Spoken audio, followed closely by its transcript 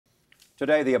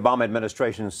Today, the Obama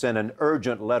administration sent an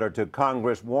urgent letter to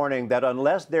Congress warning that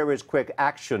unless there is quick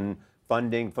action,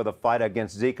 funding for the fight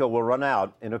against Zika will run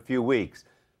out in a few weeks.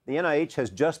 The NIH has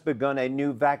just begun a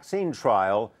new vaccine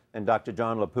trial, and Dr.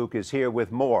 Jon LaPook is here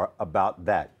with more about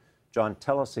that. Jon,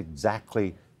 tell us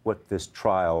exactly what this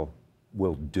trial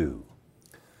will do.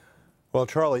 Well,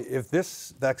 Charlie, if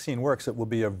this vaccine works, it will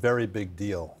be a very big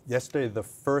deal. Yesterday, the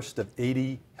first of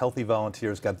 80 healthy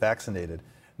volunteers got vaccinated.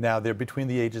 Now, they're between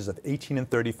the ages of 18 and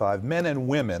 35, men and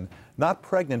women, not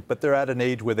pregnant, but they're at an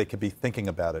age where they could be thinking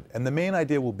about it. And the main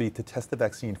idea will be to test the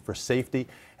vaccine for safety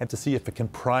and to see if it can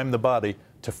prime the body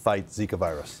to fight Zika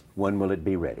virus. When will it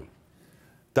be ready?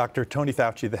 Dr. Tony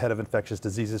Fauci, the head of infectious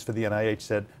diseases for the NIH,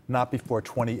 said not before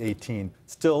 2018.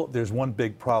 Still, there's one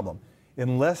big problem.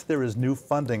 Unless there is new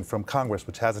funding from Congress,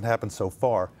 which hasn't happened so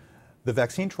far, the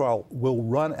vaccine trial will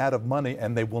run out of money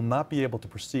and they will not be able to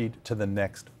proceed to the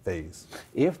next phase.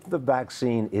 If the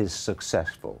vaccine is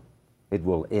successful, it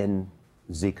will end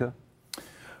Zika?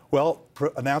 Well,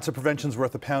 an ounce of prevention is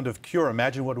worth a pound of cure.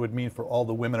 Imagine what it would mean for all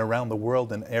the women around the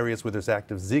world in areas where there's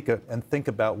active Zika, and think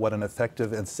about what an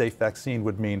effective and safe vaccine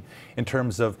would mean in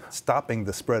terms of stopping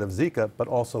the spread of Zika, but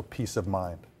also peace of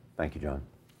mind. Thank you, Jon.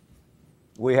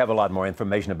 We have a lot more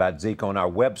information about Zika on our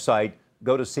website.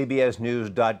 Go to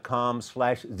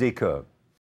cbsnews.com/Zika.